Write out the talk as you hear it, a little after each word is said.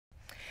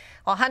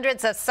Well,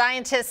 hundreds of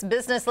scientists,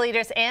 business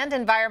leaders, and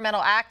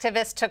environmental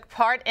activists took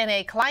part in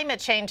a climate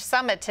change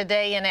summit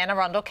today in Anne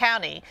Arundel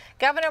County.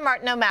 Governor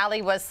Martin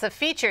O'Malley was the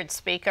featured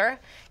speaker.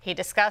 He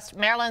discussed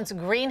Maryland's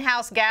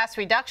greenhouse gas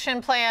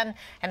reduction plan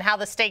and how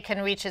the state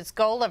can reach its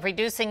goal of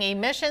reducing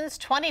emissions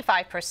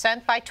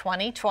 25% by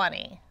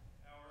 2020.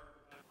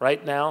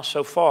 Right now,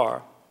 so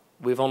far,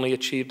 we've only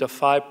achieved a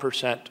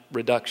 5%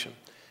 reduction.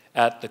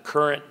 At the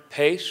current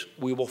pace,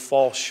 we will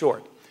fall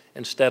short.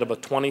 Instead of a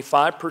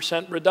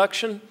 25%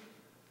 reduction,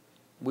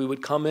 we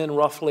would come in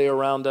roughly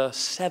around a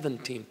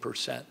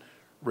 17%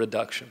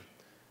 reduction.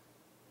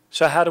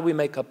 So how do we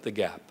make up the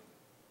gap?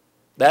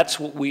 That's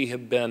what we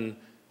have been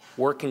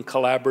working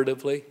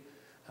collaboratively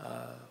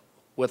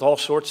with all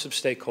sorts of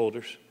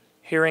stakeholders,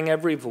 hearing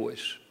every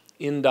voice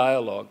in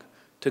dialogue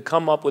to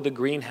come up with a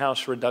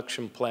greenhouse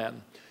reduction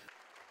plan.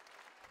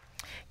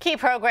 Key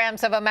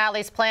programs of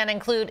O'Malley's plan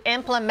include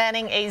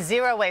implementing a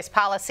zero-waste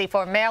policy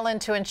for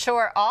Maryland to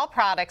ensure all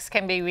products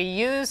can be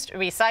reused,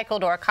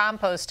 recycled, or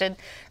composted.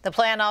 The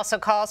plan also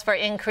calls for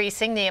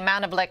increasing the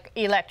amount of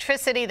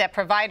electricity that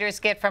providers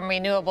get from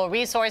renewable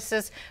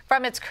resources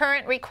from its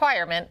current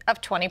requirement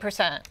of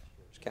 20%.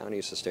 County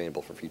is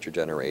sustainable for future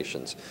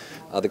generations.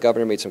 The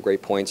governor made some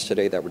great points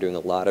today that we're doing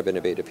a lot of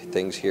innovative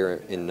things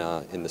here in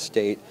the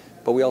state,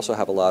 but we also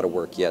have a lot of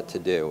work yet to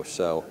do.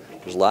 So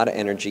there's a lot of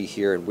energy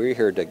here, and we're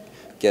here to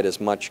get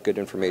as much good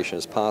information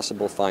as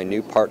possible, find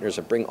new partners,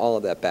 and bring all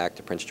of that back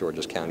to Prince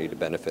George's County to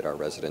benefit our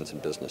residents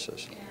and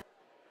businesses.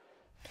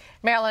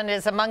 Maryland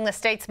is among the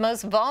states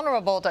most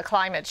vulnerable to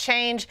climate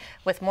change,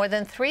 with more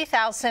than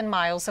 3,000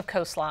 miles of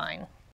coastline.